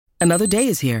Another day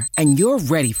is here, and you're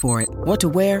ready for it. What to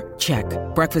wear? Check.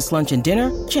 Breakfast, lunch, and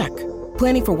dinner? Check.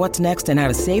 Planning for what's next and how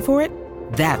to save for it?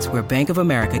 That's where Bank of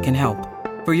America can help.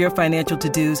 For your financial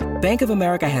to-dos, Bank of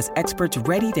America has experts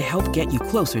ready to help get you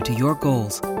closer to your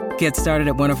goals. Get started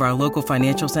at one of our local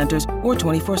financial centers or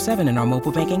 24/7 in our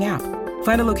mobile banking app.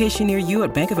 Find a location near you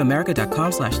at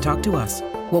bankofamerica.com/talktous.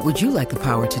 What would you like the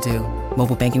power to do?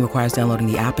 Mobile banking requires downloading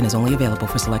the app and is only available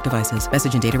for select devices.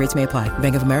 Message and data rates may apply.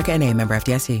 Bank of America N.A., member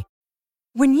FDIC.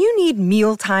 When you need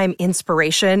mealtime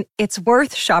inspiration, it's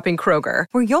worth shopping Kroger,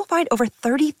 where you'll find over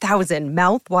 30,000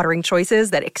 mouth-watering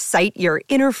choices that excite your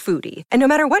inner foodie. And no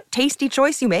matter what tasty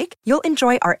choice you make, you'll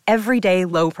enjoy our everyday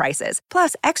low prices,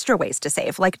 plus extra ways to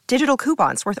save, like digital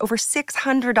coupons worth over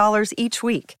 $600 each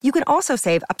week. You can also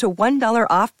save up to $1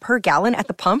 off per gallon at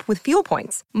the pump with fuel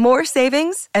points. More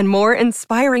savings and more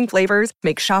inspiring flavors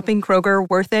make shopping Kroger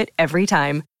worth it every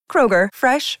time. Kroger,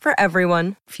 fresh for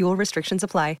everyone. Fuel restrictions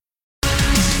apply.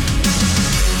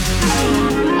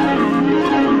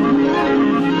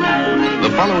 The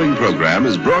following program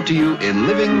is brought to you in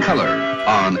living color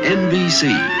on NBC.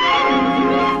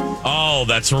 Oh,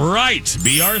 that's right.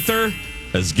 B. Arthur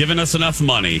has given us enough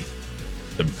money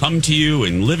to come to you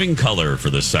in living color for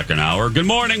the second hour. Good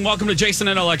morning. Welcome to Jason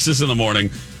and Alexis in the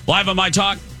Morning. Live on My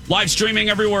Talk, live streaming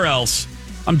everywhere else.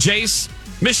 I'm Jace.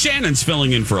 Miss Shannon's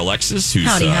filling in for Alexis, who's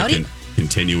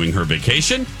continuing her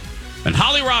vacation. And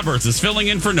Holly Roberts is filling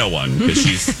in for no one because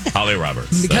she's Holly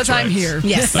Roberts. Because I'm here.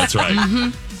 Yes. That's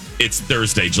right. It's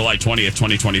Thursday, July 20th,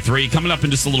 2023. Coming up in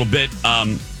just a little bit,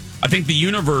 I think the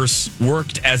universe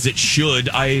worked as it should.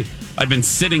 I've been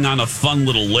sitting on a fun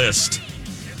little list,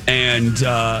 and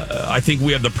I think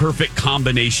we have the perfect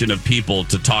combination of people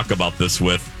to talk about this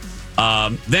with.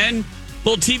 Then,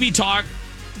 little TV talk.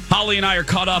 Holly and I are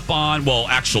caught up on, well,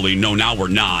 actually, no, now we're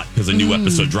not, because a new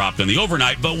episode dropped in the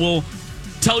overnight, but we'll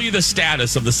tell you the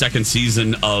status of the second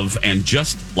season of And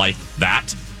Just Like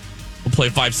That. We'll play a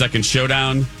 5-second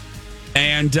showdown.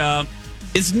 And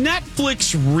is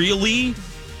Netflix really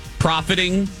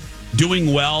profiting,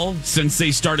 doing well, since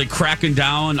they started cracking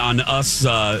down on us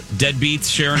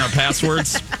deadbeats sharing our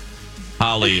passwords?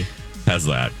 Holly has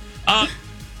that.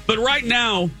 But right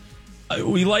now,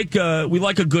 we like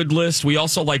a good list. We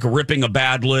also like ripping a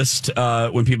bad list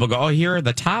when people go, oh, here are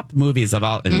the top movies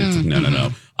about... And it's,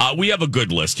 no. We have a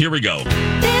good list. Here we go.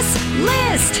 This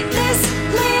list.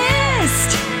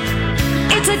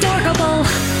 It's adorable.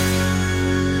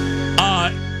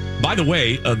 By the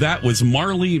way, that was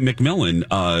Marley McMillan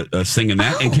singing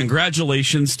that. And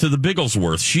congratulations to the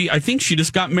Bigglesworth. I think she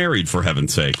just got married, for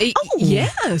heaven's sake. Oh,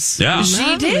 yes. Yeah.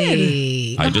 She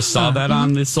did. I just saw that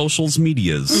on the socials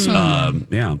medias.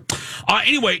 Yeah.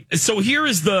 Anyway, so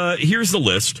here's the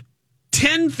list.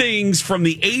 10 things from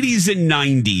the 80s and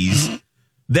 90s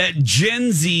that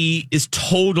Gen Z is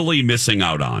totally missing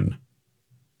out on.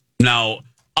 Now,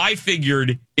 I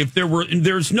figured if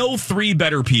there's no three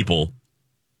better people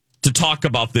to talk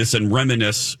about this and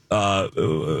reminisce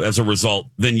as a result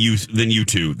than you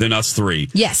two, than us three.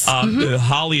 Yes.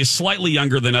 Holly is slightly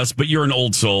younger than us, but you're an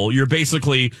old soul. You're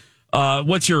basically,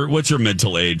 what's your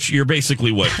mental age? You're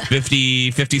basically what,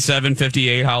 50, 57,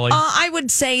 58, Holly? I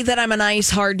would say that I'm a nice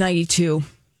hard 92.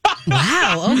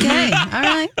 Wow. Okay. All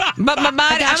right. But I'm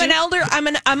an elder. I'm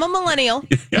a millennial.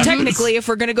 Yeah. Technically, if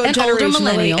we're going to go An older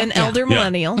millennial. an elder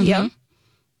millennial. Yeah. Yeah.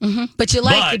 But you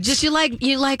like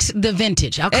the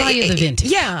vintage. I'll call you the vintage.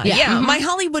 Yeah. My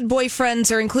Hollywood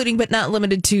boyfriends are including but not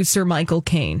limited to Sir Michael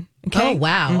Caine. Okay. Oh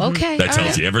wow. Okay. That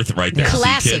tells you everything right there.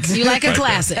 Classics. You like a Right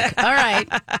classic. All right.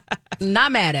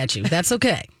 Not mad at you. That's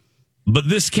okay. But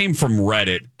this came from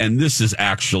Reddit, and this is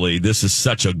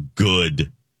such a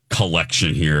good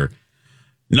collection here.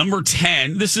 Number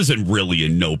 10, this isn't really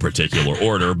in no particular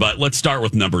order, but let's start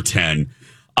with number 10.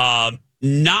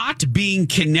 Not being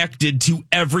connected to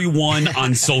everyone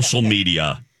on social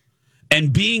media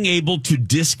and being able to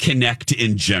disconnect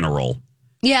in general.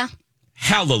 Yeah.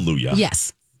 Hallelujah.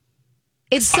 Yes.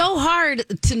 It's so hard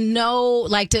to know,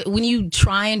 when you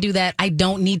try and do that, I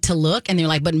don't need to look. And you're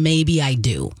like, but maybe I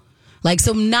do.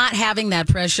 So not having that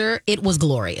pressure, it was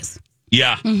glorious.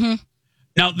 Yeah. Mm-hmm.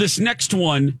 Now, this next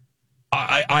one,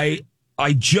 I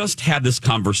just had this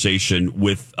conversation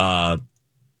with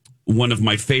one of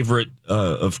my favorite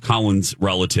of Colin's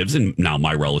relatives, and now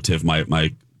my relative,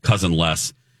 my cousin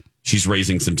Les. She's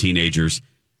raising some teenagers.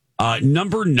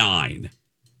 Number 9.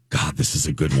 God, this is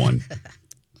a good one.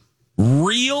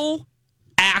 Real,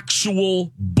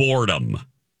 actual boredom.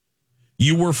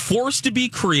 You were forced to be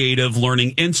creative,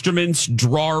 learning instruments,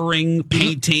 drawing,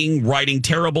 painting, writing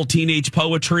terrible teenage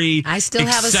poetry. I still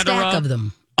have a stack of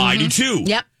them. I do too.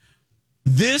 Yep.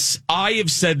 I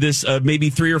have said this maybe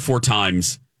 3 or 4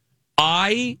 times.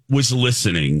 I was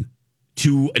listening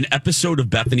to an episode of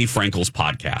Bethany Frankel's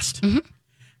podcast. Mm-hmm.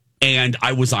 And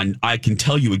I can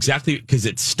tell you exactly, because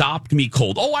it stopped me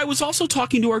cold. Oh, I was also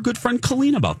talking to our good friend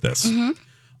Colleen about this.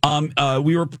 Mm-hmm.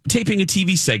 We were taping a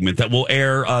TV segment that will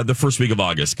air the first week of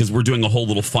August, because we're doing a whole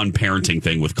little fun parenting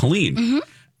thing with Colleen. Mm-hmm.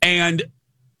 And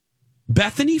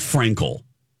Bethany Frankel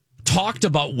talked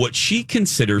about what she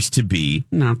considers to be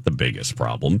not the biggest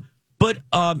problem, but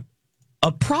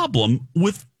a problem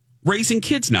with raising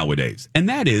kids nowadays. And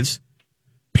that is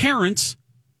parents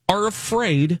are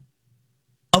afraid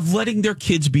of letting their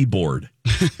kids be bored.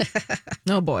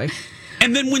 Oh, boy.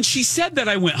 And then when she said that,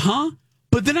 I went, huh?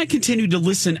 But then I continued to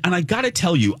listen, and I got to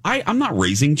tell you, I'm not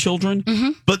raising children,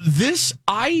 but this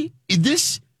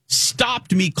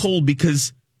stopped me cold,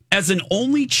 because as an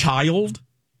only child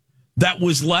that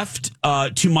was left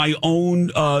to my own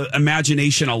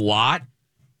imagination a lot,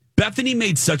 Bethany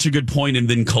made such a good point, and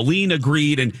then Colleen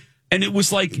agreed, and it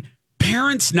was like,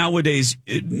 parents nowadays,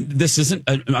 this isn't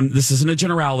a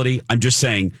generality. I'm just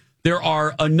saying there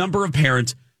are a number of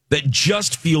parents that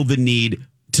just feel the need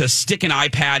to stick an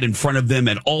iPad in front of them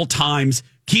at all times,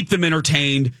 keep them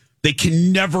entertained. They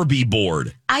can never be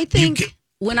bored. I think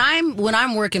when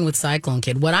I'm working with Cyclone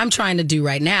Kid, what I'm trying to do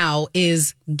right now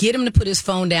is get him to put his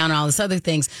phone down and all this other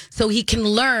things so he can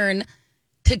learn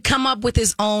to come up with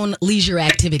his own leisure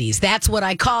activities. That's what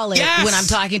I call it when I'm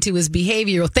talking to his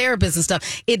behavioral therapist and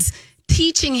stuff. It's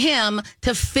teaching him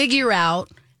to figure out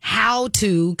how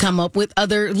to come up with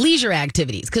other leisure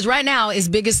activities. Because right now, his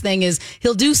biggest thing is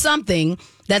he'll do something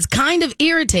that's kind of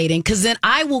irritating, because then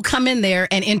I will come in there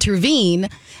and intervene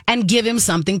and give him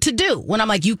something to do. When I'm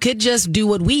like, you could just do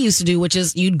what we used to do, which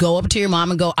is you'd go up to your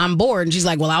mom and go, I'm bored. And she's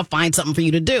like, well, I'll find something for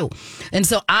you to do. And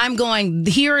so I'm going,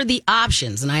 here are the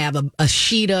options. And I have a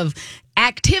sheet of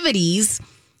activities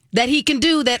that he can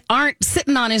do that aren't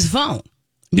sitting on his phone.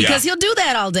 Because he'll do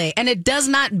that all day. And it does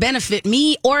not benefit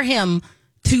me or him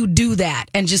to do that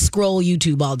and just scroll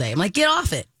YouTube all day. I'm like, get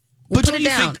off it. But put it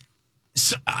down.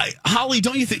 Holly,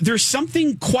 don't you think there's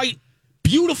something quite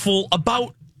beautiful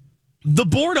about the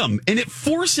boredom? And it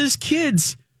forces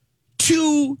kids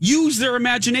to use their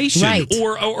imagination,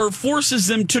 or forces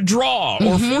them to draw,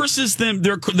 or forces them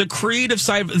the creative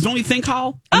side. Don't you think,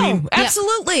 Hal?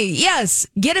 Absolutely. Yes.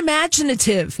 Get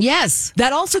imaginative. Yes.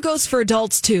 That also goes for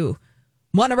adults, too.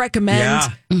 Want to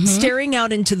recommend staring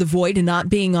out into the void and not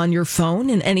being on your phone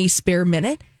in any spare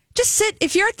minute? Just sit.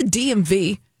 If you're at the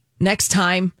DMV next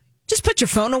time, just put your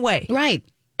phone away. Right.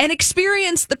 And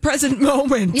experience the present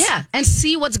moment. Yeah. And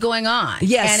see what's going on.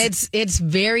 Yes. And it's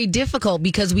very difficult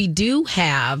because we do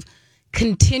have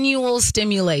continual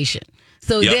stimulation.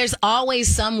 So there's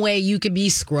always some way you could be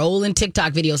scrolling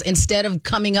TikTok videos instead of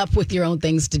coming up with your own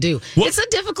things to do. Well, it's a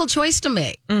difficult choice to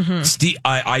make. Steve,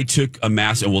 I took a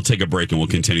and we'll take a break and we'll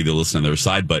continue to listen on the other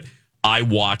side, but I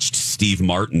watched Steve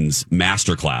Martin's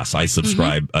Masterclass. I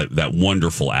subscribe that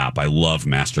wonderful app. I love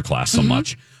Masterclass so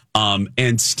much.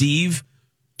 And Steve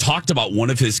talked about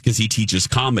one of his, because he teaches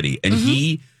comedy, and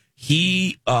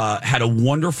he had a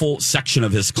wonderful section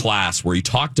of his class where he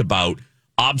talked about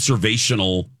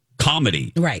observational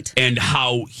comedy, right? And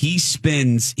how he's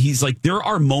like, there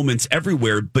are moments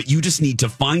everywhere, but you just need to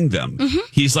find them.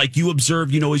 He's like, you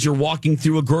observe, as you're walking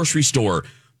through a grocery store,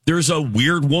 there's a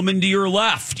weird woman to your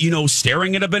left,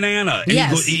 staring at a banana.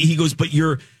 And he goes, but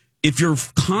if you're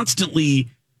constantly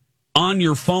on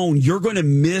your phone, you're going to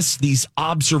miss these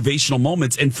observational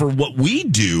moments. And for what we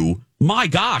do, my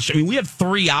gosh, I mean, we have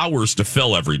 3 hours to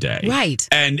fill every day, right?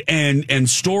 And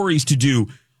stories to do.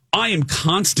 I am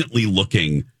constantly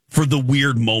looking for the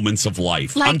weird moments of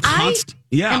life. Like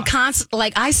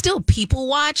I still people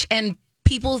watch, and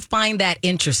people find that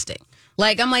interesting.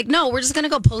 Like, I'm like, no, we're just going to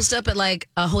go post up at like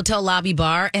a hotel lobby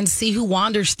bar and see who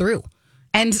wanders through.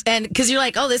 And because you're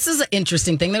like, oh, this is an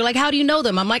interesting thing. They're like, how do you know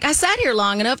them? I'm like, I sat here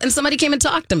long enough and somebody came and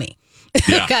talked to me.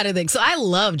 Kind of thing. So I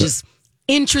love just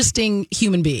interesting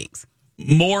human beings.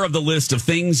 More of the list of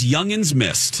things youngins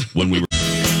missed when we were...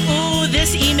 Oh,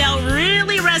 this email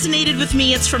really resonated with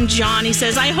me. It's from John. He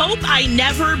says, I hope I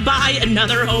never buy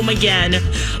another home again.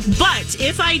 But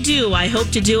if I do, I hope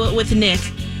to do it with Nick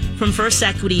from First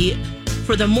Equity.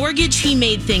 For the mortgage, he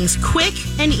made things quick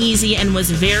and easy and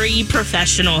was very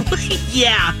professional.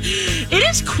 Yeah, it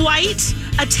is quite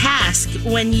a task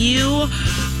when you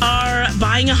are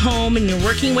buying a home and you're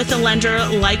working with a lender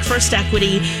like First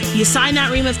Equity. You sign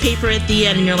that ream of paper at the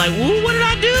end and you're like, ooh, what did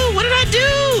I do? What did I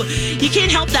do? You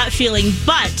can't help that feeling.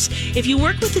 But if you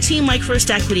work with a team like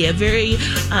First Equity, a very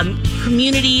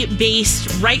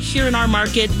community-based, right here in our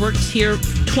market, worked here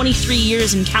 23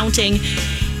 years and counting,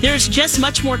 there's just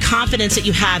much more confidence that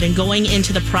you have in going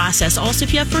into the process. Also,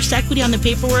 if you have first equity on the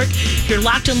paperwork, you're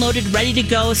locked and loaded, ready to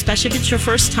go, especially if it's your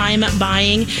first time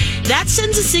buying. That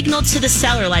sends a signal to the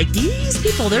seller like, these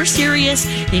people, they're serious.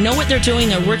 They know what they're doing.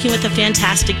 They're working with a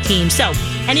fantastic team. So,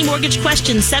 any mortgage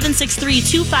questions,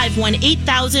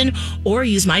 763-251-8000, or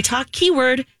use my talk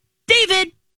keyword,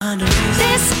 David.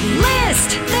 This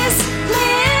list.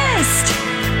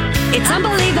 It's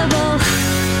unbelievable.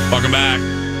 Welcome back.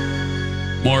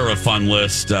 More of a fun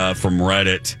list from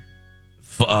Reddit.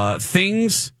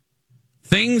 Things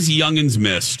youngins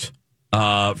missed.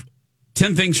 10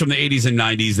 things from the 80s and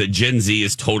 90s that Gen Z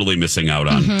is totally missing out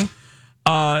on.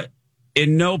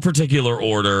 In no particular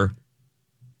order,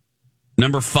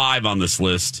 number 5 on this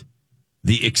list,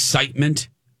 the excitement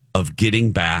of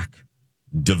getting back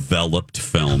developed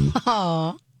film.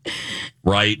 Oh.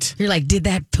 Right? You're like, did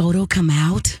that photo come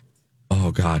out?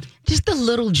 Oh, God. Just the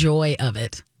little joy of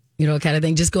it. You know, kind of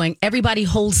thing. Just going, everybody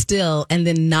hold still, and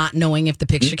then not knowing if the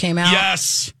picture came out.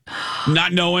 Yes.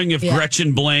 Not knowing if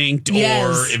Gretchen blinked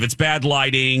or if it's bad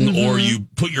lighting or you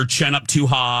put your chin up too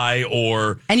high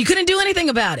or... And you couldn't do anything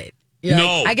about it. You're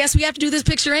no. like, I guess we have to do this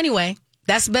picture anyway.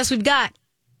 That's the best we've got.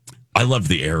 I love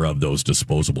the era of those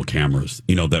disposable cameras,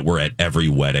 you know, that were at every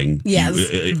wedding. Yes.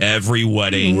 Every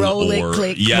wedding. Roll it,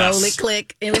 click. Yes. Roll it,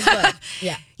 click. It was fun.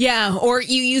 Yeah. Yeah. Or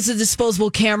you use a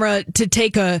disposable camera to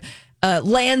take a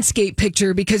landscape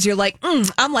picture because you're like,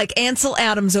 I'm like Ansel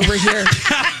Adams over here.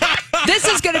 This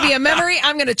is going to be a memory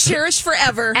I'm going to cherish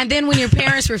forever. And then when your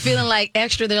parents were feeling like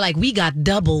extra, they're like, we got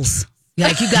doubles.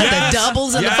 Like, you got the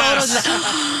doubles in the photos.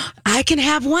 I can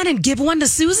have one and give one to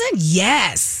Susan?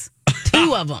 Yes.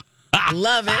 2 of them.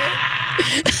 Love it.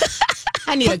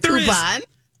 I need a coupon.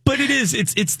 But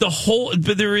it's the whole,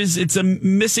 but it's a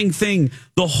missing thing.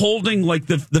 The holding, like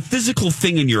the physical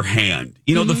thing in your hand,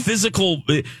 you know, the physical,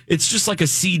 it's just like a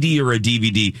CD or a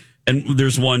DVD. And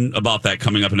there's one about that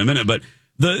coming up in a minute, but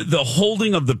the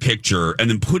holding of the picture and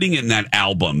then putting it in that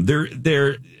album,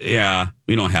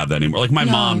 we don't have that anymore. Like my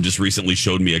mom just recently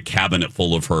showed me a cabinet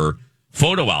full of her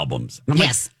photo albums. And I'm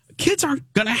like, kids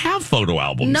aren't going to have photo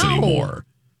albums anymore.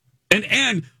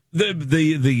 And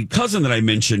the cousin that I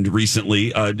mentioned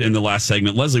recently in the last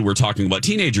segment, Leslie, we're talking about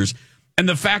teenagers and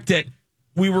the fact that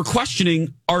we were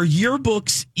questioning, are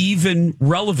yearbooks even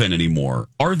relevant anymore?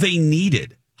 Are they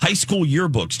needed? High school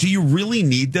yearbooks, do you really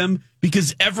need them?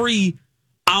 Because every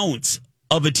ounce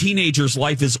of a teenager's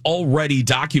life is already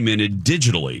documented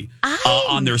digitally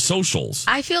on their socials.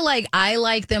 I feel like I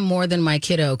like them more than my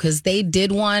kiddo because they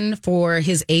did one for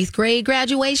his 8th grade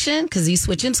graduation because he's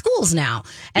switching schools now.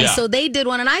 And so they did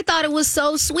one, and I thought it was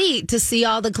so sweet to see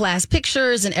all the class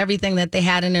pictures and everything that they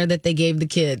had in there that they gave the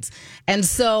kids. And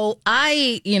so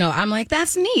I'm like,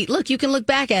 that's neat. Look, you can look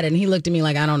back at it. And he looked at me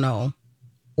like, I don't know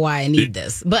why I need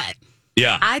this. But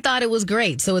I thought it was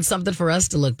great. So it's something for us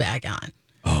to look back on.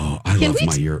 Oh, I love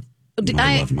my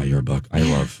yearbook. I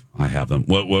have them.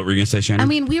 What were you going to say, Shannon? I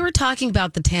mean, we were talking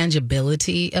about the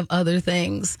tangibility of other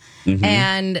things.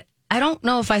 And I don't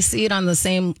know if I see it on the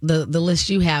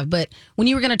list you have, but when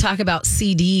you were going to talk about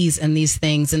CDs and these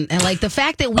things and like the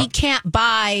fact that we can't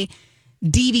buy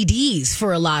DVDs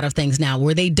for a lot of things now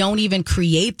where they don't even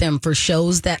create them for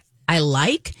shows that I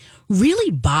like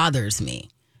really bothers me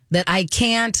that I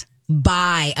can't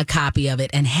buy a copy of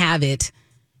it and have it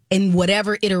in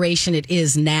whatever iteration it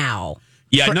is now.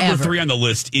 Yeah, forever. Number 3 on the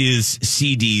list is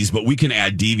CDs, but we can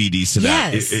add DVDs to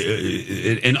that.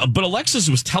 But Alexis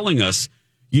was telling us,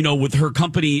 you know, with her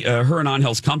company, her and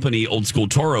Angel's company, Old School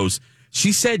Toros,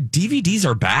 she said DVDs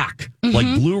are back,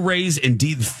 like Blu-rays and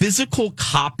physical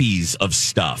copies of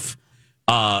stuff.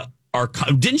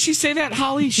 Didn't she say that,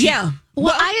 Holly?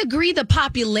 Well, I agree the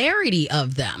popularity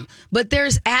of them, but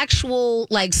there's actual,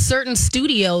 like, certain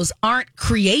studios aren't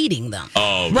creating them.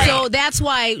 Oh, right. So that's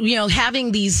why, you know,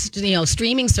 having these, you know,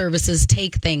 streaming services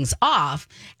take things off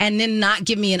and then not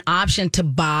give me an option to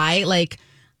buy, like,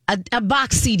 a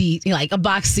box CD, like a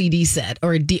box CD set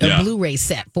or a Blu-ray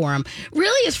set for them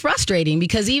really is frustrating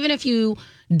because even if you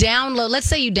download, let's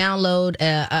say you download,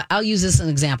 I'll use this as an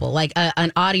example, like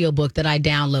an audiobook that I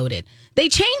downloaded. They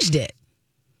changed it.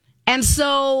 And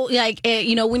so, like,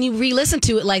 you know, when you re-listen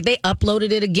to it, like, they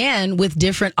uploaded it again with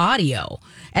different audio.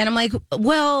 And I'm like,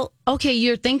 well, okay,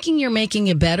 you're thinking you're making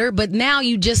it better, but now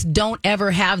you just don't ever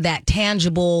have that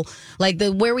tangible, like,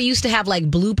 where we used to have, like,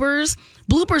 bloopers.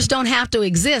 Bloopers don't have to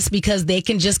exist because they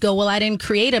can just go, well, I didn't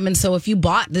create them. And so if you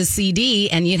bought the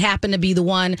CD and you happen to be the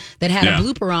one that had a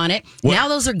blooper on it, now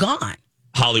those are gone.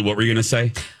 Holly, what were you going to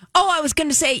say? Oh, I was going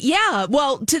to say,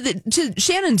 well, to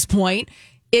Shannon's point,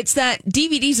 it's that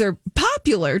DVDs are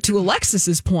popular, to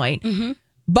Alexis's point,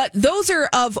 But those are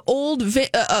of old of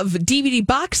DVD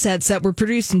box sets that were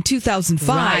produced in 2005.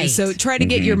 Right. So try to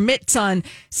get your mitts on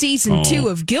season 2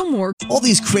 of Gilmore. All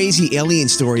these crazy alien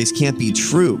stories can't be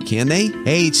true, can they?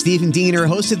 Hey, it's Stephen Diener,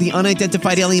 host of the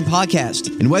Unidentified Alien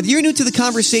Podcast. And whether you're new to the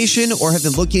conversation or have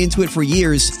been looking into it for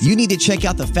years, you need to check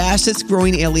out the fastest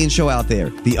growing alien show out there,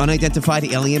 the Unidentified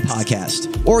Alien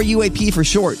Podcast, or UAP for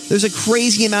short. There's a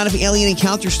crazy amount of alien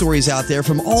encounter stories out there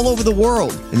from all over the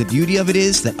world. And the beauty of it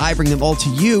is that I bring them all to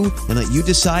you and let you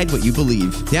decide what you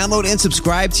believe. Download and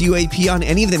subscribe to UAP on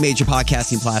any of the major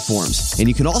podcasting platforms. And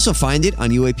you can also find it on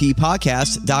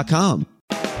UAPpodcast.com.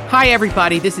 Hi,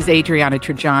 everybody. This is Adriana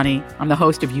Trajani. I'm the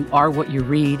host of You Are What You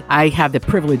Read. I have the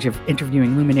privilege of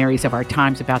interviewing luminaries of our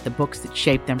times about the books that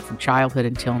shaped them from childhood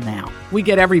until now. We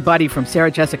get everybody from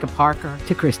Sarah Jessica Parker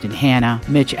to Kristen Hanna,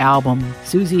 Mitch Albom,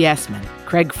 Susie Essman,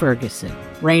 Craig Ferguson,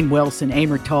 Rainn Wilson,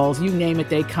 Amor Tolls, you name it,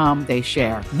 they come, they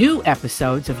share. New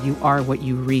episodes of You Are What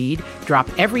You Read drop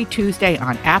every Tuesday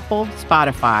on Apple,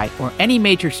 Spotify, or any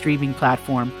major streaming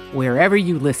platform wherever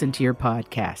you listen to your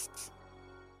podcasts.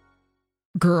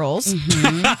 Girls,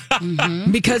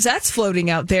 because that's floating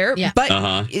out there. Yeah.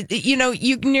 But,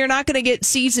 you're not going to get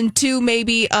season 2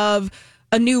 maybe of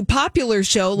a new popular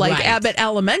show like Abbott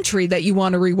Elementary that you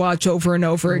want to rewatch over and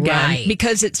over again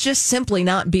because it's just simply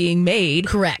not being made.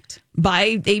 Correct.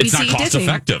 By ABC. It's not cost Disney.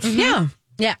 effective. Yeah.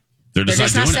 Yeah. They're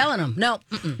just not doing selling them. No.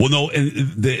 Mm-mm. Well, no, and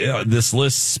this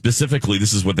list specifically,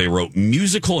 this is what they wrote.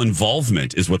 Musical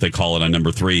involvement is what they call it on number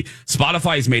 3.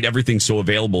 Spotify has made everything so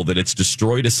available that it's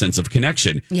destroyed a sense of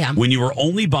connection. Yeah. When you were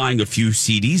only buying a few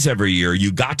CDs every year,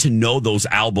 you got to know those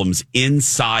albums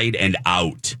inside and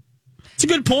out. It's a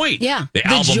good point. Yeah. The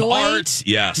album art,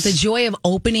 yes. The joy of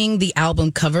opening the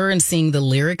album cover and seeing the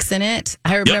lyrics in it.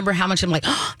 I remember how much I'm like,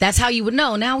 oh, that's how you would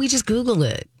know. Now we just Google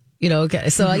it. Okay.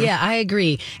 So, yeah, I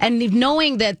agree. And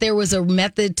knowing that there was a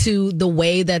method to the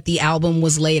way that the album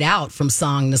was laid out from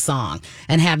song to song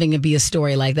and having it be a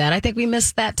story like that, I think we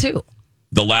missed that, too.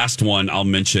 The last one I'll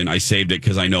mention, I saved it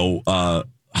because I know,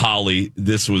 Holly,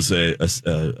 this was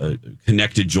a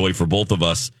connected joy for both of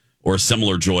us, or a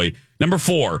similar joy. Number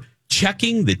 4.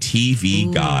 Checking the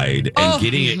TV guide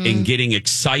and getting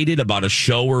excited about a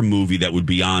show or movie that would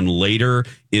be on later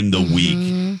in the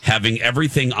week. Having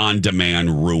everything on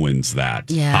demand ruins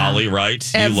that. Yeah. Holly, right?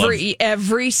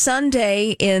 Every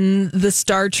Sunday in the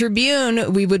Star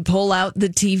Tribune, we would pull out the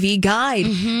TV guide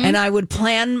and I would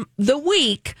plan the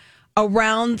week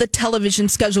around the television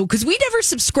schedule because we never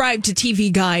subscribed to TV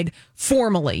Guide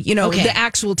formally, the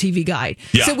actual TV Guide.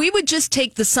 Yeah. So we would just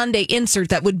take the Sunday insert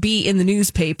that would be in the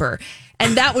newspaper,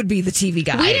 and that would be the TV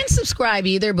Guide. We didn't subscribe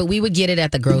either, but we would get it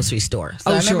at the grocery store.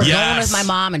 So I remember going with my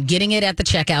mom and getting it at the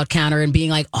checkout counter and being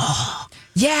like, oh.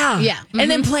 Yeah. And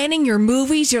then planning your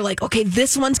movies, you're like, okay,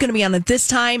 this one's going to be on at this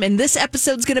time and this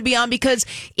episode's going to be on, because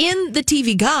in the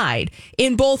TV Guide,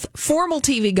 in both formal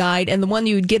TV Guide and the one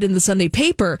you would get in the Sunday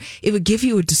paper, it would give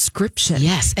you a description.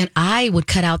 Yes, and I would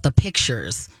cut out the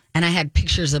pictures. And I had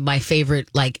pictures of my favorite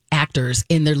actors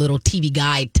in their little TV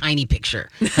Guide tiny picture.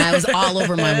 And I was all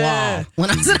over my wall when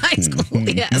I was in high school.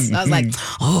 Yes, I was like,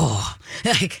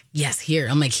 yes, here.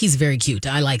 I'm like, he's very cute.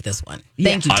 I like this one.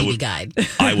 Thank you, TV Guide.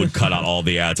 I would cut out all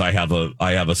the ads. I have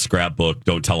a scrapbook.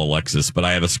 Don't tell Alexis, but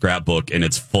I have a scrapbook, and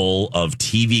it's full of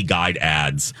TV Guide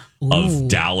ads of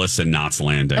Dallas and Knots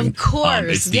Landing. Of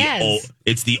course,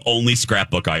 it's the only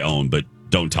scrapbook I own, but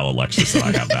don't tell Alexis that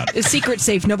I have that. A secret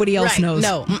safe. Nobody else knows.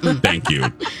 No. Thank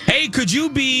you. Hey, could your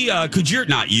cat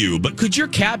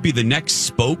be the next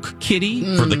spoke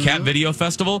kitty for the Cat Video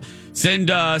Festival?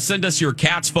 Send us your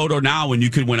cat's photo now, and you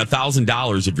could win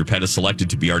 $1,000 if your pet is selected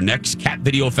to be our next Cat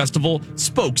Video Festival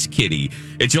spokes kitty.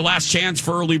 It's your last chance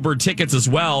for early bird tickets as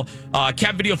well.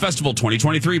 Cat Video Festival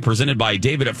 2023, presented by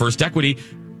David at First Equity.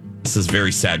 This is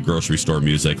very sad grocery store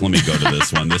music. Let me go to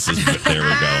this one. There we go.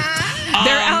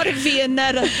 They're out of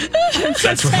Viennetta.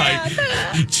 That's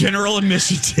right. General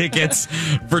admission tickets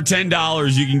for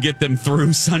 $10. You can get them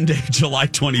through Sunday, July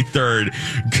 23rd.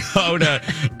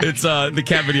 It's the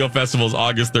Cat Video Festival's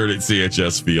August 3rd at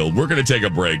CHS Field. We're going to take a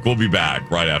break. We'll be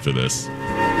back right after this.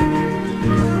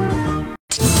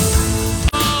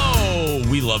 Oh,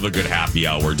 we love a good happy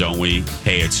hour, don't we?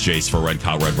 Hey, it's Jace for Red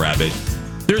Cow, Red Rabbit.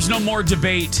 There's no more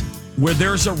debate. Where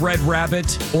there's a red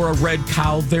rabbit or a red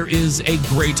cow, there is a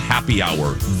great happy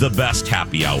hour, the best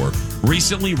happy hour.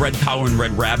 Recently, Red Cow and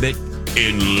Red Rabbit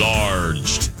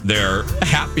enlarged their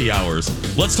happy hours.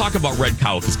 Let's talk about Red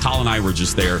Cow, because Colin and I were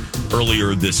just there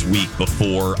earlier this week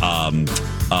before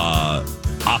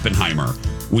Oppenheimer.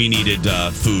 we needed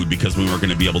food because we weren't going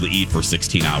to be able to eat for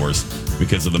 16 hours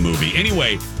because of the movie.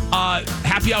 Anyway,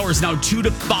 happy hour is now 2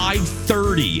 to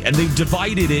 5:30, and they've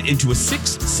divided it into a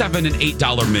 $6, $7, and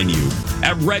 $8 menu.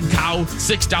 At Red Cow,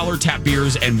 $6 tap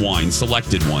beers and wine,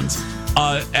 selected ones.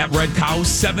 At Red Cow,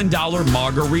 $7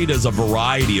 margaritas, a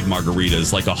variety of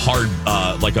margaritas, like a hard,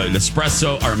 like an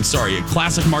espresso, or I'm sorry, a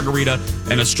classic margarita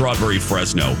and a strawberry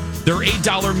Fresno. Their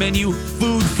 $8 menu,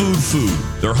 food.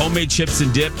 Their homemade chips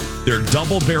and dip, their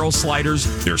double barrel sliders,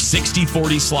 their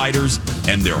 60-40 sliders,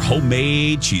 and their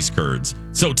homemade cheese curds.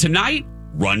 So tonight,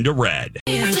 run to Red.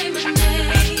 And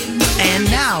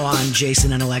now on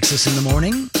Jason and Alexis in the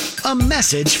Morning, a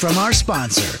message from our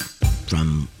sponsor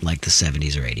from like the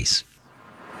 70s or 80s.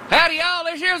 Howdy, y'all.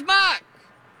 This here's Mike.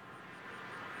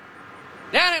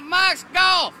 Down at Mike's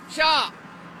Golf Shop,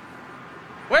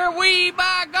 where we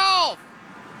buy golf.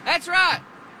 That's right.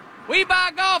 We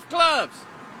buy golf clubs.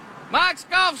 Mike's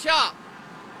Golf Shop.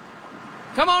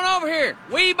 Come on over here.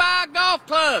 We buy golf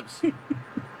clubs.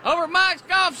 Over at Mike's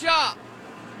Golf Shop.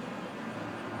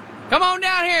 Come on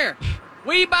down here.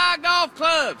 We buy golf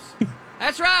clubs.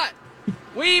 That's right.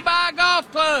 We buy golf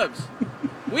clubs.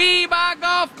 We buy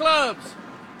golf clubs.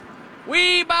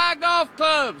 We buy golf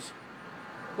clubs.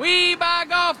 We buy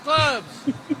golf clubs.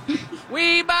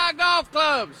 We buy golf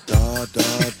clubs.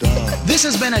 This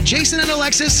has been a Jason and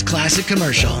Alexis classic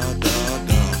commercial.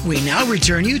 We now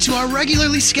return you to our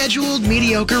regularly scheduled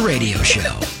mediocre radio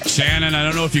show. Shannon, I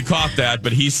don't know if you caught that,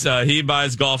 but he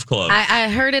buys golf clubs. I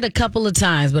heard it a couple of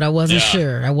times, but I wasn't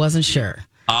sure.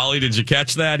 Ollie, did you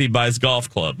catch that? He buys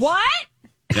golf clubs. What?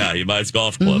 Yeah, he buys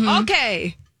golf clubs. Mm-hmm.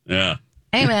 Okay. Yeah.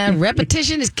 Hey, man,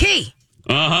 repetition is key.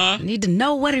 Uh-huh. You need to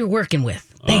know what you're working with.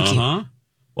 Thank you.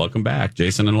 Welcome back.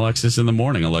 Jason and Alexis in the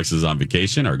morning. Alexis on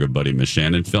vacation. Our good buddy Miss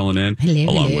Shannon filling in.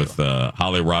 Along with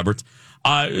Holly Roberts.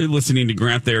 Listening to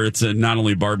Grant there, it's not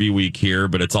only Barbie week here,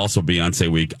 but it's also Beyonce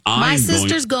week. My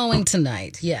sister's going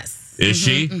tonight, yes. Is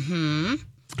she? Mm-hmm.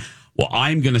 Well,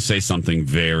 I'm going to say something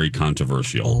very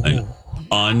controversial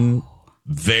and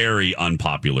very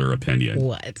unpopular opinion.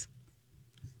 What?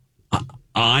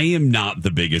 I am not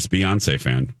the biggest Beyonce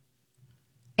fan.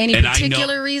 Any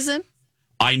particular reason?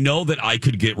 I know that I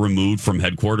could get removed from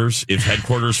headquarters if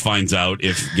headquarters finds out,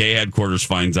 if gay headquarters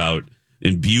finds out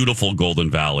in beautiful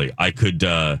Golden Valley, I could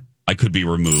be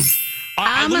removed.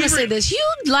 I'm going to say this. You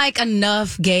like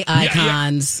enough gay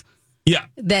icons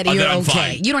that you're okay.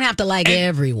 Fine. You don't have to like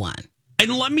everyone.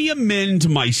 And let me amend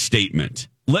my statement.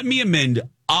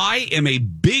 I am a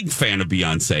big fan of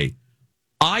Beyonce.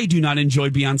 I do not enjoy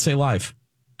Beyonce live.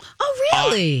 Oh,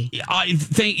 really? I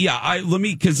think,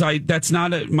 because that's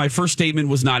not my first statement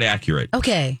was not accurate.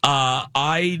 Okay.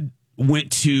 I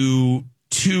went to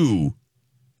two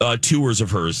tours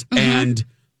of hers, and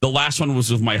the last one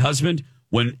was with my husband.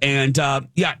 Not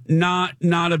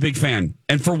a big fan,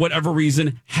 and for whatever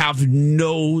reason, have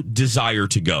no desire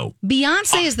to go.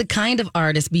 Beyonce is the kind of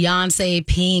artist. Beyonce,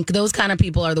 Pink, those kind of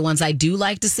people are the ones I do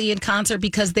like to see in concert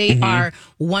because they are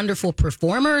wonderful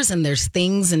performers, and there's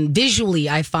things, and visually,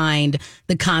 I find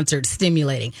the concert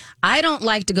stimulating. I don't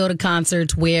like to go to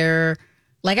concerts where,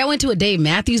 like, I went to a Dave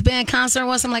Matthews Band concert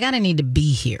once. I'm like, I didn't need to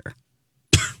be here.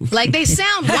 Like, they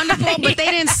sound wonderful, but they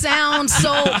didn't sound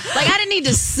so, like, I didn't need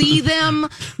to see them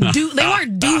they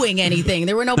weren't doing anything.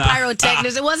 There were no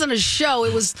pyrotechnics. It wasn't a show.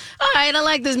 It was, all right, I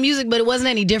like this music, but it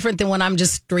wasn't any different than when I'm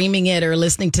just streaming it or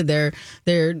listening to their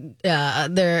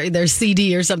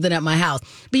CD or something at my house.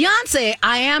 Beyonce,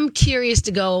 I am curious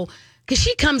to go, because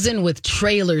she comes in with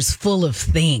trailers full of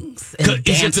things and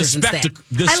dancers and stuff.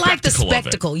 I like the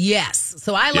spectacle, yes.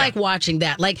 So I like watching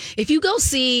that. Like, if you go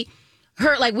see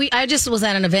her, like I just was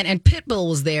at an event and Pitbull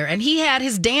was there and he had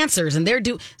his dancers and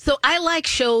so I like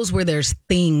shows where there's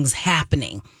things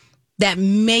happening that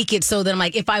make it so that I'm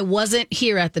like, if I wasn't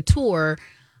here at the tour,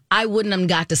 I wouldn't have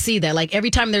got to see that. Like,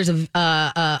 every time there's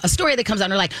a story that comes out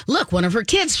and they're like, look, one of her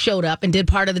kids showed up and did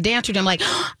part of the dance routine. I'm like,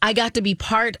 I got to be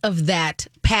part of that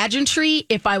pageantry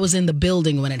if I was in the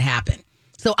building when it happened.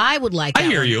 So I would like that. I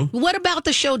hear you. What about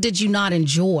the show did you not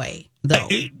enjoy, though?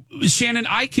 Shannon,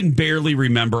 I can barely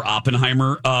remember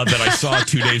Oppenheimer that I saw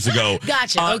 2 days ago.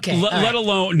 Gotcha. Okay. Let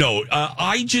alone,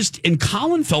 I just, and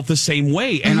Colin felt the same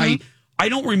way. And I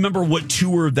don't remember what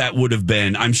tour that would have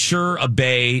been. I'm sure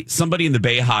somebody in the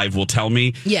Bay Hive will tell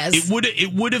me. Yes.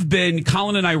 It would have been,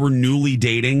 Colin and I were newly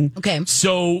dating. Okay.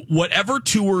 So whatever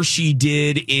tour she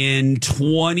did in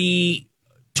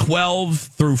 2012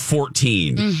 through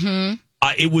 14.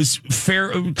 It was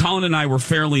fair. Colin and I were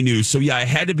fairly new. So, it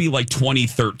had to be like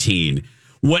 2013.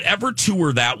 Whatever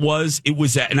tour that was, it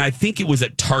was at, and I think it was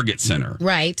at Target Center.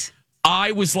 Right.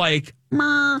 I was like,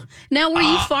 meh. Now, were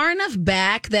you far enough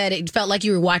back that it felt like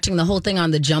you were watching the whole thing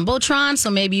on the Jumbotron? So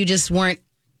maybe you just weren't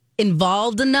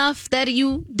involved enough that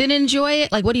you didn't enjoy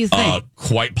it? Like, what do you think?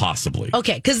 Quite possibly.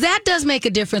 Okay, because that does make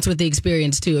a difference with the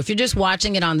experience, too. If you're just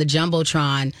watching it on the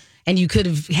Jumbotron and you could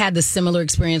have had the similar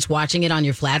experience watching it on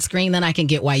your flat screen, then I can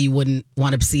get why you wouldn't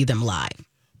want to see them live.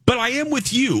 But I am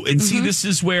with you. And see, this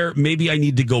is where maybe I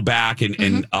need to go back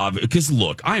and because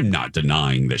look, I am not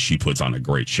denying that she puts on a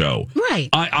great show. Right.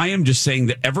 I am just saying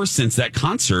that ever since that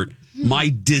concert,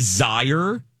 my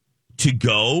desire to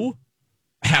go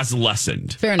has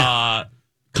lessened. Fair enough.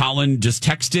 Colin just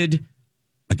texted,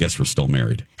 I guess we're still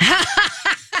married.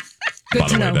 Good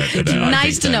to know.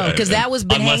 Nice to know, because that was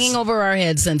been hanging over our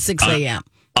heads since 6 a.m.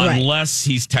 Unless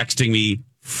he's texting me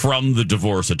from the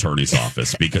divorce attorney's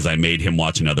office because I made him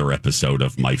watch another episode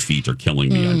of My Feet Are Killing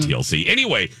Me on TLC.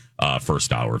 Anyway,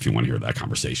 first hour, if you want to hear that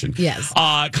conversation. Yes.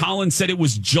 Colin said it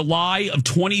was July of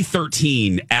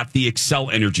 2013 at the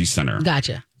Xcel Energy Center.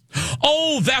 Gotcha.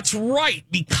 Oh, that's right,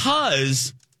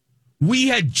 because we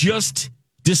had just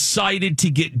decided to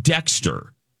get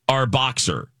Dexter, our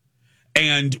boxer,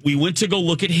 and we went to go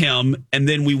look at him, and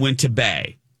then we went to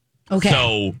Bay. Okay.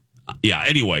 So, yeah,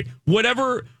 anyway,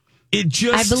 whatever, it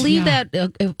just... I believe that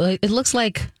it looks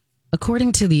like,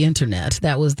 according to the internet,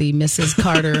 that was the Mrs.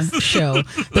 Carter show.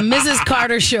 The Mrs.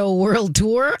 Carter Show World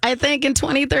Tour, I think, in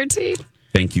 2013.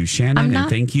 Thank you, Shannon, and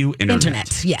thank you,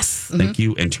 Internet. Yes. Thank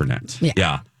you, Internet.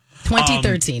 Yeah.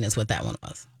 2013 is what that one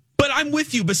was. But I'm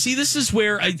with you. But see, this is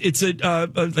where it's I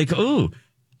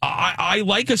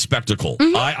like a spectacle.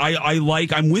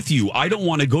 I'm with you. I don't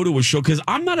want to go to a show because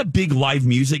I'm not a big live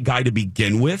music guy to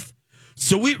begin with.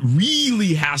 So it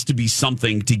really has to be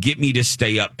something to get me to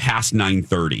stay up past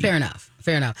 9:30.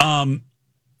 Fair enough.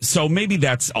 So maybe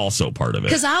that's also part of it.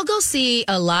 Because I'll go see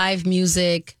a live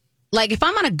music, like if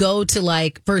I'm going to go to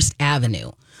like First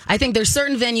Avenue, I think there's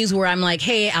certain venues where I'm like,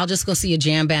 hey, I'll just go see a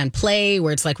jam band play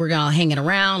where it's like we're going to hang it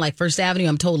around. Like First Avenue,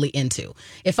 I'm totally into.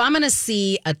 If I'm going to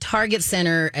see a Target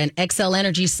Center, an Xcel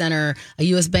Energy Center, a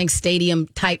US Bank Stadium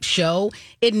type show,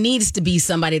 it needs to be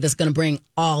somebody that's going to bring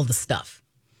all the stuff.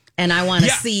 And I want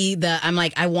to see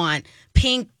I want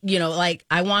Pink, like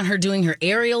I want her doing her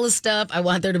aerial stuff. I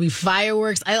want there to be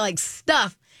fireworks. I like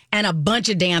stuff and a bunch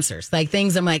of dancers, like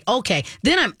things I'm like, okay,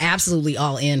 then I'm absolutely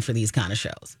all in for these kind of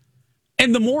shows.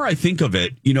 And the more I think of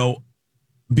it,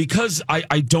 because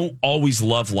I don't always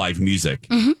love live music,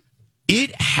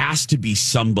 it has to be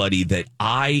somebody that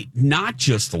I not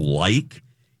just like,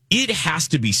 it has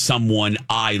to be someone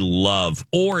I love,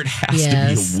 or it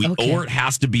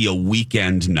has to be a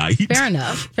weekend night. Fair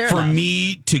enough. For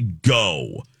me to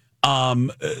go.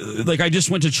 Like I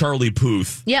just went to Charlie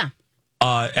Puth. Yeah.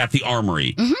 At the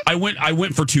Armory. I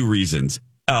went for two reasons.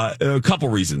 A couple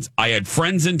reasons. I had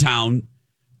friends in town.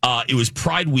 It was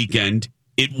Pride weekend.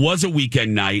 It was a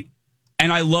weekend night,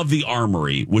 and I love the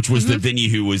Armory, which was the venue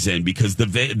he was in, because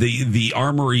the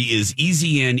Armory is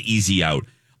easy in, easy out.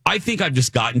 I think I've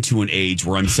just gotten to an age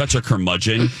where I'm such a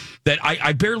curmudgeon that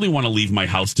I barely want to leave my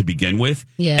house to begin with.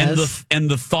 Yes. And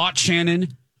the thought,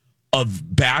 Shannon,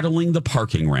 of battling the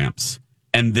parking ramps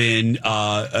and then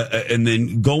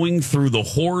going through the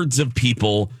hordes of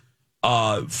people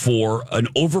for an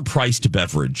overpriced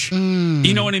beverage.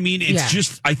 You know what I mean? It's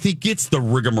just, I think it's the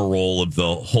rigmarole of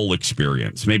the whole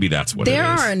experience. Maybe that's what it is. There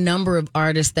are a number of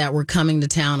artists that were coming to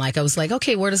town. Like I was like,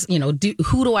 okay, where does,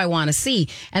 who do I want to see?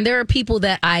 And there are people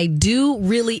that I do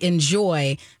really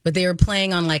enjoy, but they are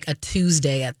playing on like a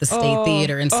Tuesday at the State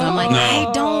Theater. And so I'm like,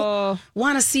 I don't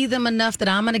want to see them enough that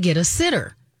I'm going to get a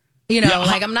sitter.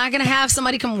 Like I'm not going to have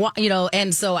somebody come,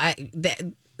 and so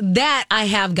that I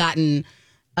have gotten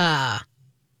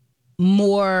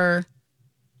more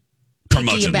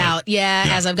picky about,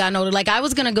 as I've gotten older. Like I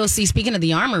was gonna go see, speaking of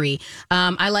the Armory,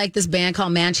 I like this band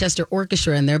called Manchester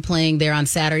Orchestra, and they're playing there on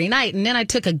Saturday night, and then I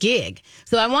took a gig,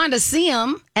 so I wanted to see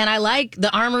them, and I like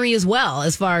the Armory as well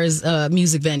as far as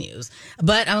music venues,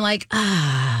 but I'm like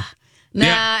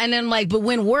and then but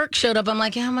when work showed up, I'm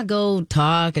like, I'm gonna go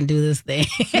talk and do this thing.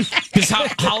 Because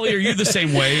Holly, are you the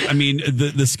same way? I mean,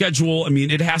 the schedule, I mean,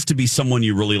 it has to be someone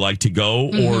you really like to go,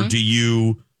 or do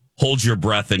you hold your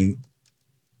breath and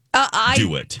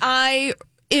do it?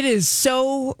 It is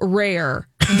so rare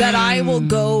that I will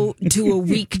go to a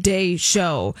weekday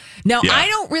show. Now, I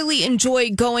don't really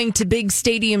enjoy going to big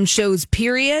stadium shows,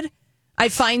 period. I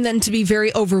find them to be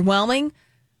very overwhelming.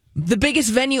 The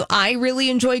biggest venue I really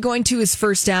enjoy going to is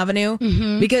First Avenue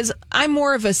because I'm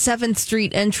more of a 7th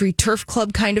Street entry turf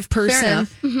club kind of person.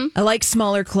 I like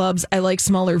smaller clubs. I like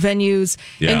smaller venues.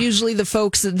 Yeah. And usually the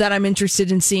folks that I'm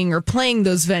interested in seeing are playing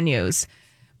those venues.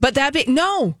 But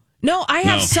No, I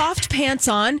have soft pants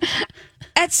on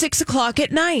at 6 o'clock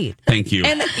at night. Thank you.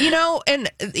 And,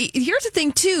 here's the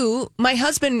thing, too. My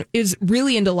husband is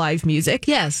really into live music.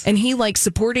 Yes. And he likes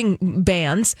supporting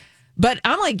bands. But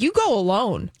I'm like, you go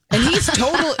alone. And he's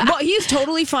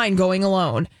totally fine going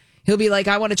alone. He'll be like,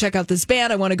 I want to check out this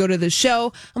band. I want to go to this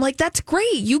show. I'm like, that's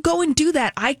great. You go and do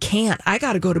that. I can't. I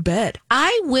got to go to bed.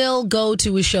 I will go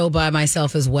to a show by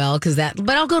myself as well,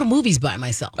 but I'll go to movies by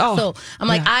myself. Oh, so I'm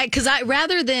like, because I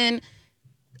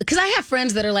have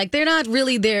friends that are like, they're not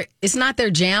really there. It's not their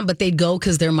jam, but they'd go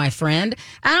because they're my friend.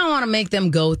 I don't want to make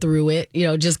them go through it,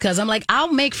 just because I'm like,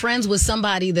 I'll make friends with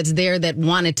somebody that's there that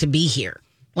wanted to be here.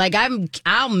 Like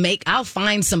I'll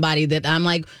find somebody that I'm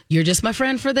like, you're just my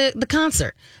friend for the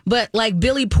concert. But like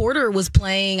Billy Porter was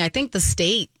playing, I think the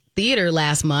State Theater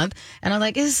last month. And I'm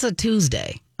like, it's a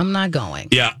Tuesday. I'm not going.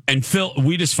 Yeah. And Phil,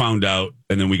 we just found out,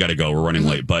 and then we got to go. We're running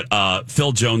late. But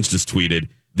Phil Jones just tweeted,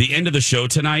 the end of the show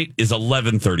tonight is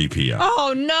 11:30 p.m.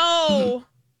 Oh, no.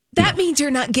 That means you're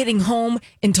not getting home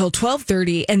until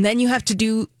 12:30, and then you have to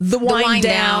do the wind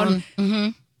down. Mm-hmm.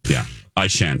 Yeah. I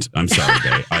shan't. I'm sorry,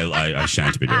 Day. I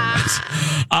shan't be doing this.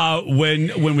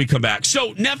 When we come back.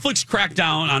 So Netflix cracked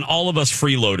down on all of us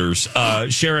freeloaders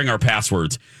sharing our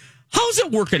passwords. How's it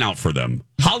working out for them?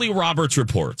 Holly Roberts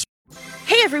reports.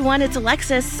 Hey everyone, it's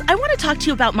Alexis. I want to talk to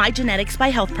you about My Genetics by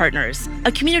Health Partners,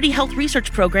 a community health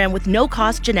research program with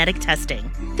no-cost genetic testing.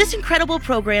 This incredible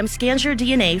program scans your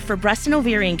DNA for breast and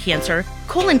ovarian cancer,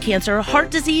 colon cancer,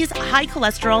 heart disease, high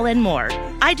cholesterol, and more.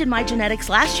 I did My Genetics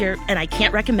last year, and I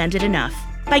can't recommend it enough.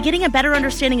 By getting a better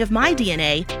understanding of my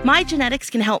DNA, My Genetics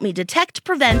can help me detect,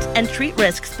 prevent, and treat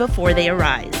risks before they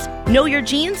arise. Know your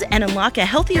genes and unlock a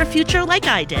healthier future like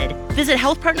I did. Visit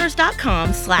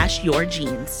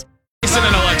healthpartners.com/yourgenes. Jason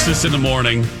and Alexis in the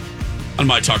morning on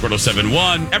My Talk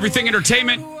 107.1. Everything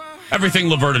entertainment, everything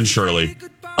Laverne and Shirley.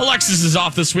 Alexis is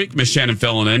off this week. Miss Shannon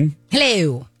filling in.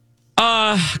 Hello.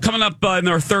 Coming up in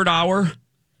our third hour,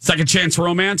 Second Chance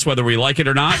Romance, whether we like it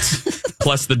or not,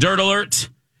 plus the Dirt Alert.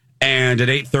 And at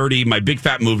 8:30, my big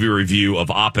fat movie review of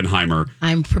Oppenheimer.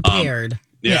 I'm prepared.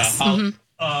 Yes.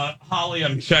 Holly,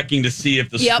 I'm checking to see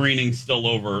if the screening's still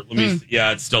over. Let me.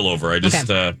 Yeah, it's still over. I just,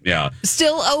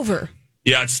 Still over.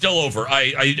 Yeah, it's still over.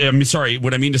 I'm sorry.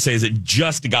 What I mean to say is it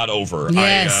just got over.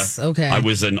 Yes. Okay. I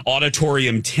was in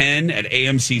Auditorium 10 at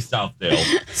AMC Southdale,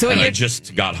 and I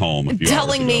just got home. A few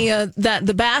telling hours me ago. that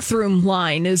the bathroom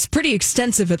line is pretty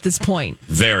extensive at this point.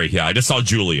 Very, yeah. I just saw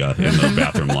Julia in the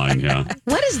bathroom line, yeah.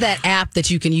 What is that app that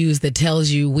you can use that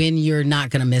tells you when you're not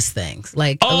going to miss things?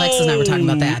 Like Alexis and I were talking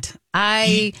about that.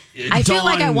 I feel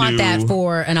like I want that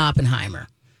for an Oppenheimer.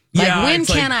 Like, yeah, when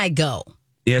can I go?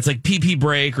 Yeah, it's like PP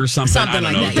break or something. I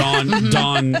don't know. That.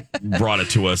 Dawn brought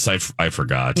it to us. I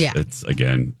forgot. Yeah. It's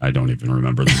again, I don't even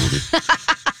remember the movie.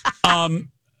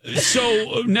 So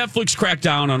Netflix cracked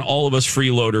down on all of us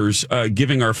freeloaders,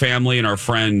 giving our family and our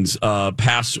friends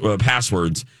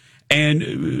passwords. And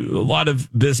a lot of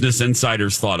business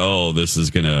insiders thought, this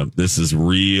is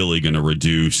really gonna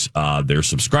reduce their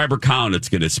subscriber count. It's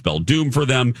gonna spell doom for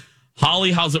them.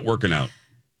 Holly, how's it working out?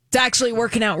 It's actually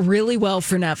working out really well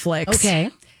for Netflix.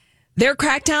 Okay. Their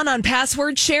crackdown on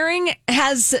password sharing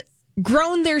has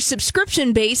grown their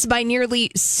subscription base by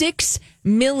nearly 6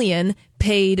 million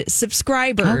paid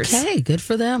subscribers. Okay, good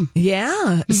for them. Yeah.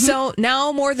 Mm-hmm. So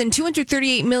now more than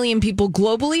 238 million people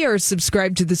globally are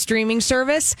subscribed to the streaming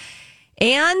service.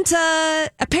 And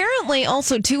apparently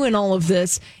also, too, in all of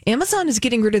this, Amazon is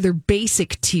getting rid of their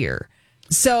basic tier.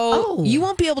 So you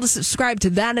won't be able to subscribe to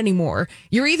that anymore.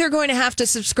 You're either going to have to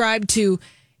subscribe to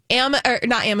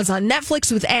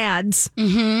Netflix with ads,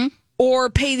 or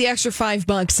pay the extra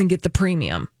 $5 and get the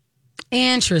premium.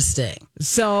 Interesting.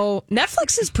 So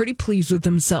Netflix is pretty pleased with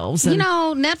themselves. And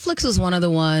Netflix was one of the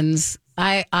ones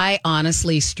I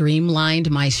honestly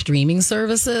streamlined my streaming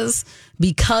services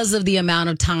because of the amount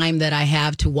of time that I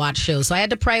have to watch shows. So I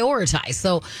had to prioritize.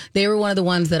 So they were one of the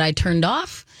ones that I turned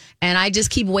off. And I just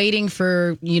keep waiting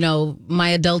for,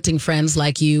 my adulting friends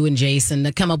like you and Jason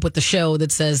to come up with the show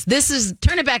that says,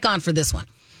 turn it back on for this one.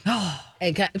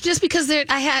 Just because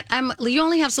you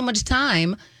only have so much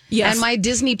time. Yes. And my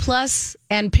Disney Plus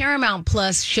and Paramount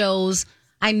Plus shows,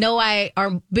 I know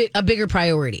are a bigger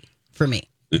priority for me.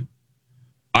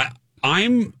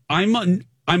 I'm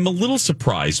a little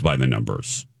surprised by the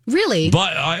numbers. Really?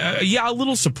 But a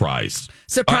little surprised.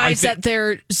 Surprised that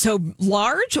they're so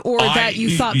large, or that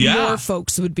you thought more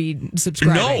folks would be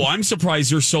subscribing? No, I'm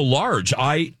surprised they're so large.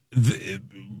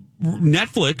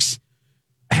 Netflix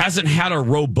hasn't had a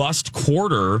robust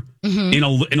quarter in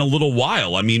a little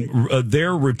while. I mean,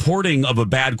 their reporting of a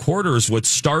bad quarter is what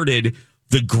started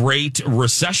the Great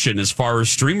Recession as far as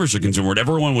streamers are concerned, where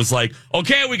everyone was like,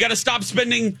 okay, we got to stop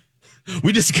spending.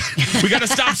 We got to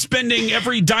stop spending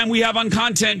every dime we have on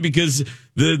content because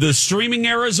the streaming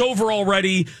era is over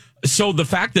already. So the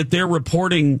fact that they're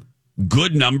reporting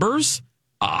good numbers,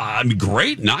 I mean,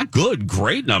 great, not good,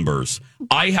 great numbers.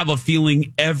 I have a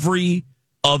feeling every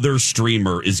other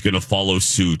streamer is going to follow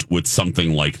suit with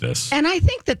something like this. And I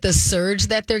think that the surge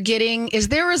that they're getting is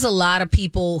there is a lot of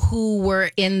people who were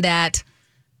in that.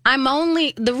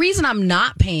 The reason I'm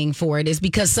not paying for it is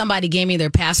because somebody gave me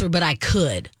their password, but I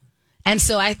could. And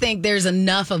so I think there's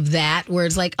enough of that where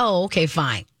it's like, oh, okay,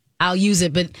 fine. I'll use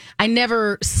it. But I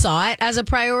never saw it as a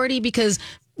priority because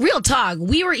real talk,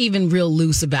 we were even real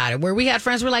loose about it where we had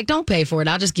friends who were like, don't pay for it.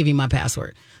 I'll just give you my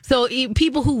password. So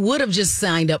people who would have just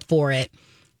signed up for it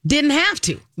didn't have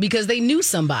to because they knew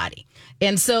somebody.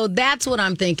 And so that's what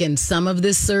I'm thinking. Some of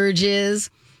this surge is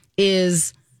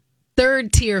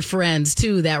third tier friends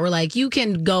too that were like, you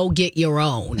can go get your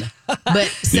own. But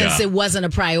since it wasn't a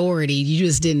priority, you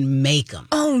just didn't make them.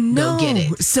 Oh, no. Go get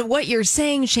it. So what you're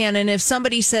saying, Shannon, if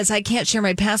somebody says, I can't share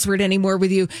my password anymore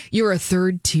with you, you're a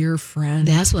third tier friend.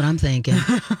 That's what I'm thinking.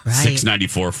 Right.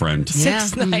 694 friend. Yeah.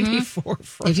 694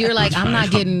 friend. If you're like, I'm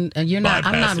not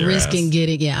risking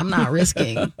getting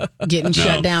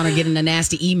shut down or getting a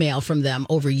nasty email from them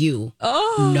over you.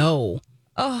 Oh. No.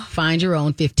 Oh. Find your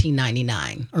own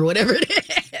 $15.99 or whatever it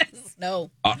is.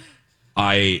 No.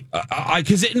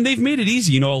 Because they've made it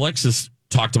easy. You know, Alexis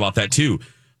talked about that too.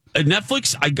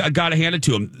 Netflix, I got to hand it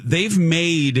to them. They've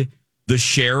made the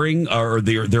sharing or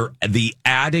the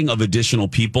adding of additional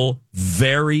people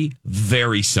very,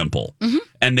 very simple. Mm-hmm.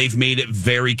 And they've made it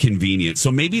very convenient. So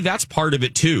maybe that's part of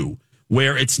it too,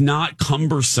 where it's not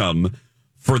cumbersome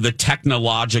for the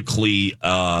technologically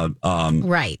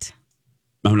right.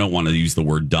 I don't want to use the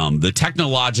word dumb. The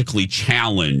technologically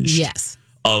challenged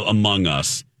among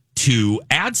us to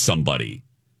add somebody.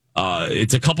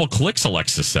 It's a couple clicks,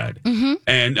 Alexa said. Mm-hmm.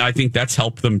 And I think that's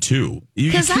helped them too.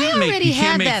 Because I already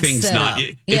had that set up.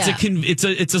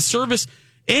 It's a service.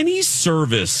 Any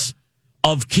service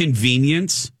of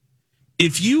convenience,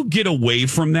 if you get away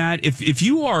from that, if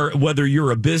you are, whether you're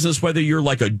a business, whether you're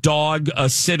like a dog, a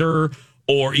sitter,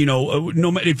 or,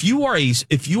 no matter if you are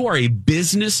a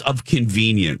business of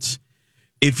convenience,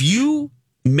 if you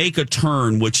make a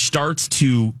turn which starts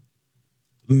to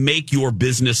make your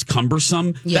business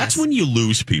cumbersome, that's when you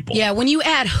lose people. Yeah, when you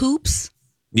add hoops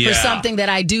for something that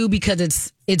I do because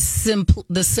it's simple,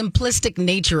 the simplistic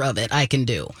nature of it I can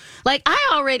do. Like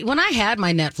when I had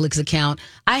my Netflix account,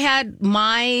 I had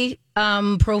my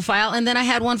profile and then I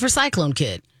had one for Cyclone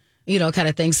Kid. Kind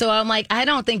of thing. So I'm like, I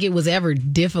don't think it was ever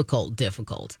difficult.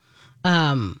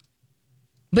 But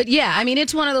yeah, I mean,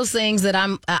 it's one of those things that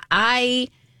I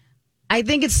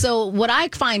think it's so, what I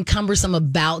find cumbersome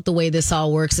about the way this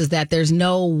all works is that there's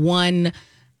no one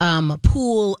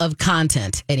pool of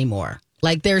content anymore.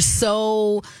 Like they're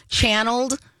so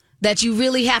channeled that you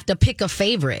really have to pick a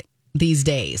favorite these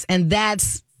days. And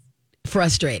that's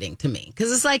frustrating to me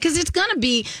because it's going to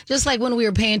be just like when we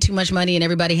were paying too much money and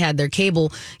everybody had their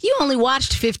cable. You only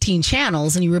watched 15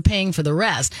 channels and you were paying for the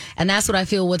rest. And that's what I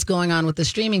feel what's going on with the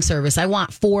streaming service. I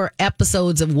want 4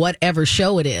 episodes of whatever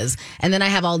show it is. And then I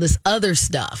have all this other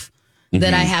stuff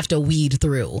that I have to weed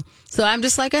through. So I'm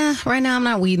just like, right now I'm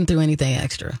not weeding through anything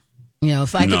extra.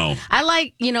 If I could, I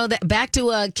like, that back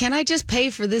to, can I just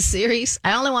pay for this series?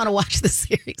 I only want to watch the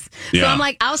series. Yeah. So I'm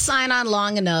like, I'll sign on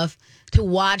long enough to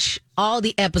watch all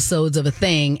the episodes of a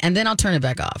thing, and then I'll turn it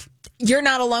back off. You're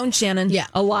not alone, Shannon. Yeah.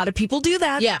 A lot of people do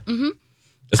that. Yeah. Mm-hmm.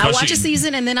 I watch a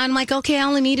season, and then I'm like, okay, I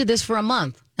only needed this for a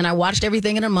month. And I watched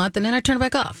everything in a month, and then I turn it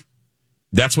back off.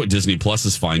 That's what Disney Plus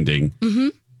is finding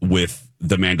with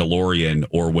The Mandalorian,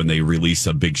 or when they release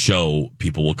a big show,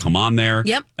 people will come on there.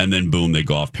 Yep. And then, boom, they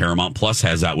go off. Paramount Plus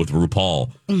has that with RuPaul.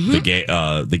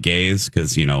 The gays,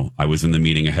 because, I was in the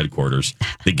meeting at headquarters.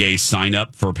 The gays sign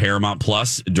up for Paramount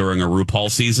Plus during a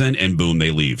RuPaul season, and boom, they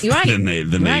leave. Right. Then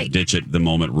they ditch it the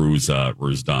moment Ru's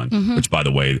done. Which, by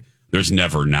the way, there's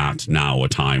never not now a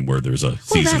time where there's a season of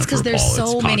RuPaul. Well, that's because there's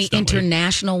so many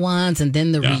international ones, and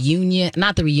then the reunion,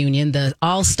 not the reunion, the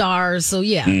All-Stars. So,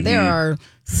 there are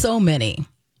so many of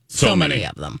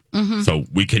them. Mm-hmm. So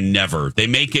we can never,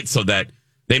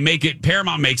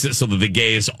 Paramount makes it so that the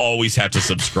gays always have to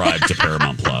subscribe to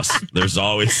Paramount Plus.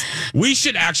 We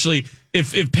should actually,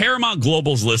 if Paramount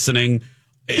Global's listening,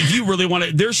 if you really want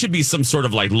to, there should be some sort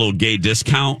of like little gay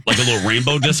discount, like a little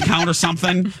rainbow discount or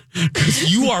something,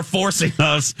 because you are forcing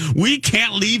us. We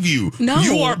can't leave you. No.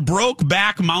 You are broke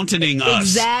back mountaining us.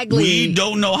 Exactly. We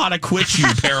don't know how to quit you,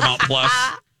 Paramount Plus.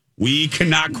 We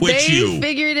cannot quit they you.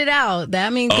 figured it out. I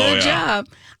mean, good job.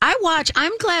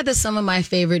 I'm glad that some of my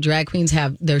favorite drag queens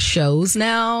have their shows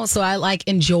now. So I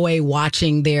enjoy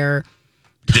watching their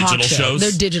digital shows.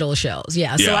 Their digital shows.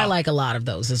 Yeah. So I like a lot of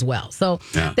those as well. So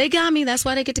they got me. That's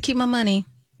why they get to keep my money.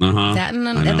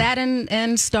 That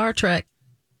and Star Trek.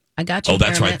 I got you. Oh,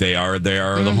 that's right. They are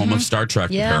the home of Star Trek,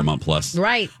 Paramount Plus.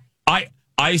 Right.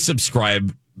 I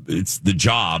subscribe. It's the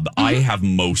job. I have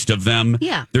most of them.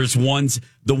 Yeah. There's ones.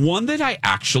 The one that I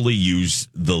actually use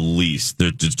the least,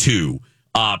 the two,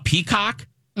 Peacock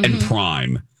and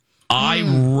Prime. I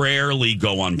rarely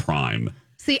go on Prime.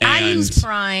 See, I use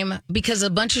Prime because a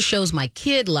bunch of shows my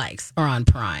kid likes are on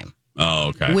Prime. Oh,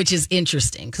 okay. Which is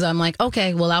interesting because I'm like,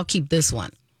 okay, well, I'll keep this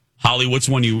one. Holly, what's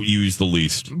one you use the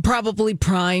least? Probably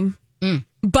Prime.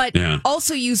 But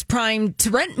also use Prime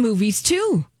to rent movies,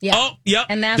 too. Yeah. Oh, yep.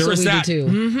 And that's what we do, too.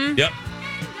 Mm-hmm. Yep.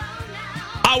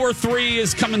 Hour 3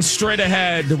 is coming straight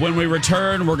ahead. When we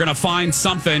return, we're going to find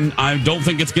something. I don't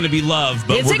think it's going to be love,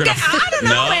 but we're going to... I don't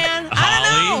know, man.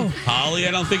 I don't know. Holly,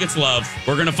 I don't think it's love.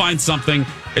 We're going to find something.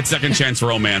 It's Second Chance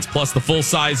Romance, plus the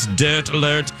full-size Dirt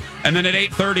Alert. And then at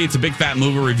 8:30, it's a big fat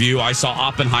movie review. I saw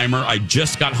Oppenheimer. I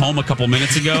just got home a couple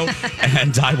minutes ago,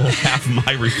 and I will have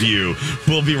my review.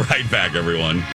 We'll be right back, everyone.